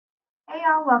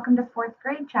y'all. Welcome to 4th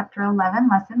grade, chapter 11,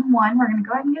 lesson 1. We're going to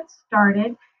go ahead and get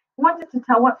started. We want it to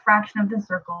tell what fraction of the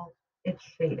circle it's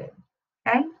shaded.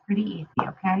 Okay, pretty easy,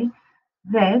 okay?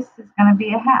 This is going to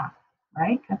be a half,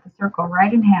 right? Cut the circle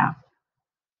right in half.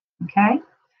 Okay?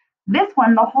 This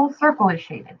one, the whole circle is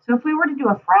shaded. So if we were to do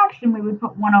a fraction, we would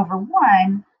put 1 over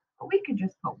 1, but we could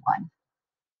just put 1.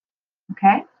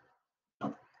 Okay?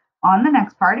 On the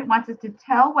next part, it wants us to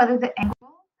tell whether the angle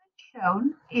that's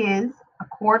shown is a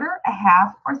quarter, a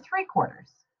half, or 3/4.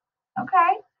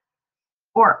 Okay?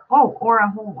 Or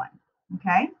a whole one.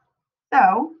 Okay?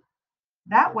 So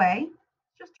that way,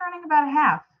 it's just turning about a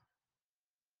half.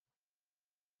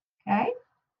 Okay?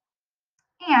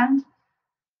 And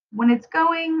when it's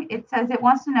going, it says it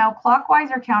wants to know clockwise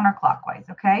or counterclockwise.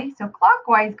 Okay? So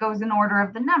clockwise goes in order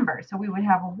of the number. So we would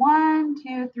have a 1,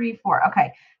 2, 3, 4.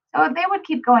 Okay. So they would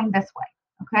keep going this way.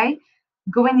 Okay?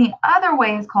 Going the other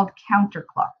way is called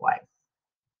counterclockwise.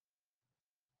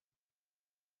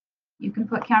 You can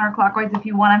put counterclockwise if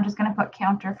you want. I'm just going to put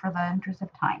counter for the interest of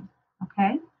time.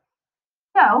 Okay?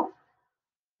 So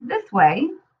this way,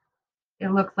 it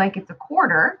looks like it's a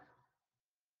quarter,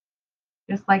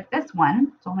 just like this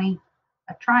one. It's only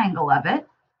a triangle of it.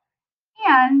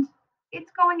 And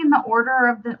it's going in the order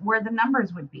of where the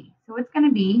numbers would be. So it's going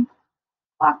to be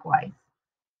clockwise.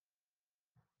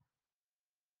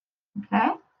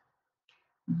 Okay?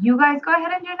 You guys go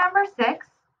ahead and do number 6.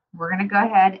 We're going to go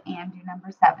ahead and do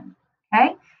number 7.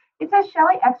 Okay? It says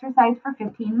Shelly exercised for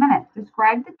 15 minutes.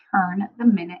 Describe the turn the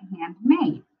minute hand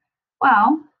made.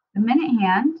 Well, the minute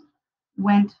hand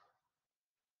went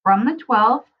from the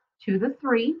 12 to the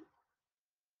 3.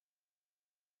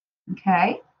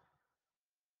 Okay?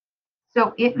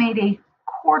 So it made a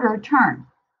quarter turn.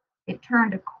 It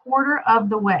turned a quarter of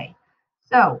the way.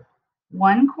 So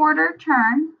 1/4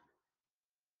 turn,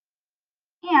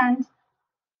 and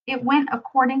it went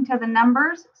according to the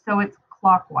numbers, so it's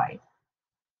clockwise.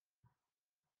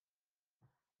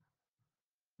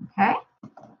 Okay?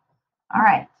 All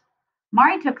right.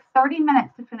 Mari took 30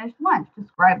 minutes to finish lunch.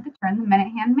 Describe the turn the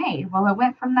minute hand made. Well, it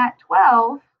went from that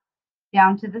 12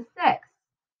 down to the 6.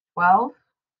 12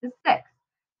 to 6.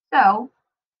 So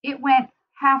it went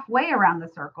halfway around the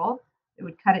circle. It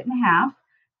would cut it in half.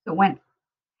 So it went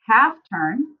half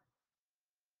turn.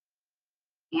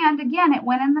 And again, it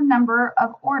went in the number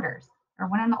of orders, or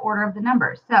went in the order of the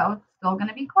numbers. So it's still going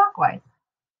to be clockwise.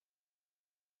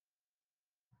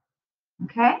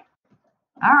 Okay?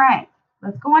 All right.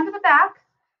 Let's go on to the back.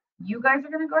 You guys are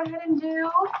going to go ahead and do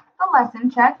the lesson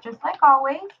check, just like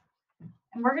always.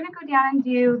 And we're going to go down and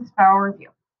do the spiral review.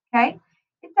 Okay?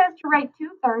 It says to write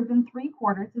 2/3 and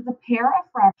 3/4 is a pair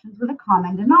of fractions with a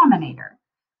common denominator.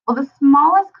 Well, the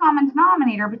smallest common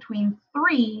denominator between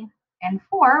 3 and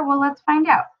 4, well, let's find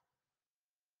out.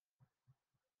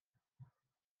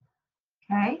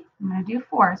 Okay, I'm going to do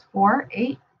 4. It's 4,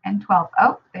 8, and 12.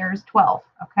 Oh, there's 12.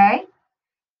 Okay,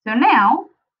 so now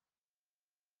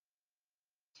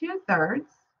 2/3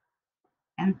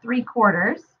 and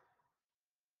 3/4.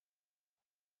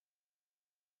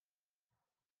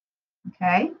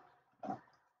 Okay,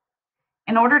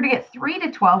 in order to get 3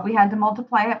 to 12, we had to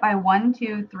multiply it by 1,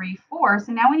 2, 3, 4.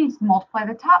 So now we need to multiply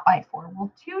the top by 4.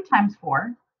 Well, 2 times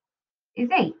 4 is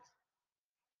 8.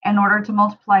 In order to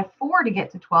multiply 4 to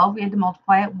get to 12, we had to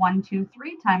multiply it 1, 2,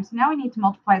 3 times. So now we need to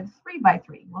multiply the 3 by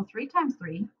 3. Well, 3 times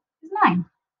 3 is 9.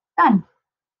 Done.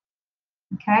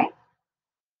 Okay?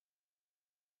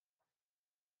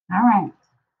 All right.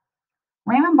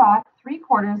 Raymond bought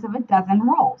 3/4 of a dozen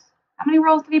rolls. How many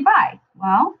rolls did he buy?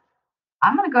 Well,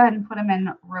 I'm going to go ahead and put them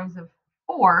in rows of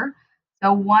 4.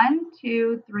 So 1,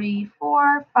 2, 3,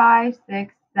 4, 5,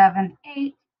 6, 7,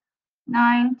 8,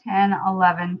 9, 10,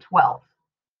 11, 12.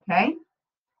 Okay?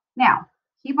 Now,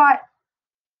 he bought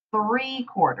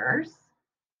 3/4.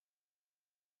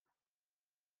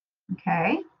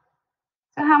 Okay?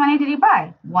 So how many did he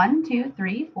buy? 1, 2,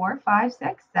 3, 4, 5,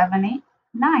 6, 7, 8,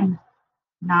 9.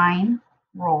 9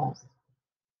 rolls.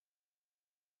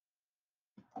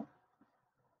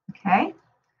 Okay?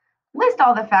 List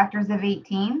all the factors of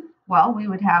 18. Well, we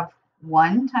would have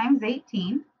 1 times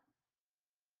 18.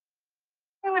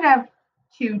 We would have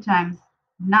 2 times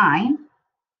 9.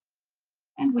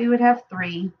 And we would have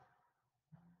 3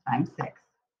 times 6.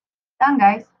 Done,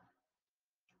 guys.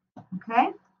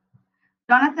 Okay?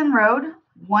 Jonathan rode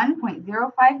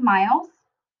 1.05 miles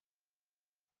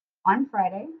on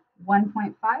Friday,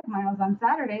 1.5 miles on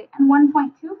Saturday, and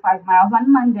 1.25 miles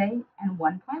on Monday, and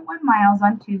 1.1 miles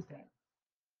on Tuesday.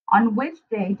 On which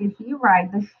day did he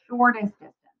ride the shortest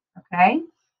distance? Okay?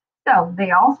 So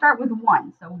they all start with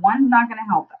 1. So 1's not going to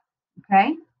help us.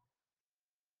 Okay?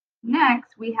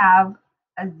 Next, we have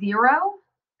a 0,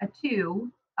 a 2,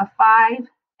 a 5,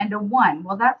 and a 1.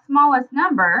 Well, that smallest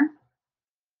number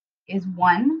is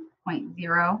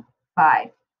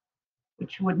 1.05,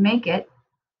 which would make it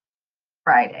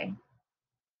Friday.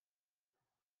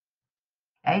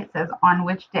 Okay, it says on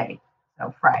which day,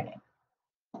 so Friday.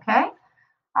 Okay,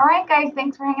 all right, guys,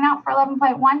 thanks for hanging out for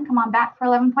 11.1. Come on back for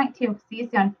 11.2. See you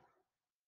soon.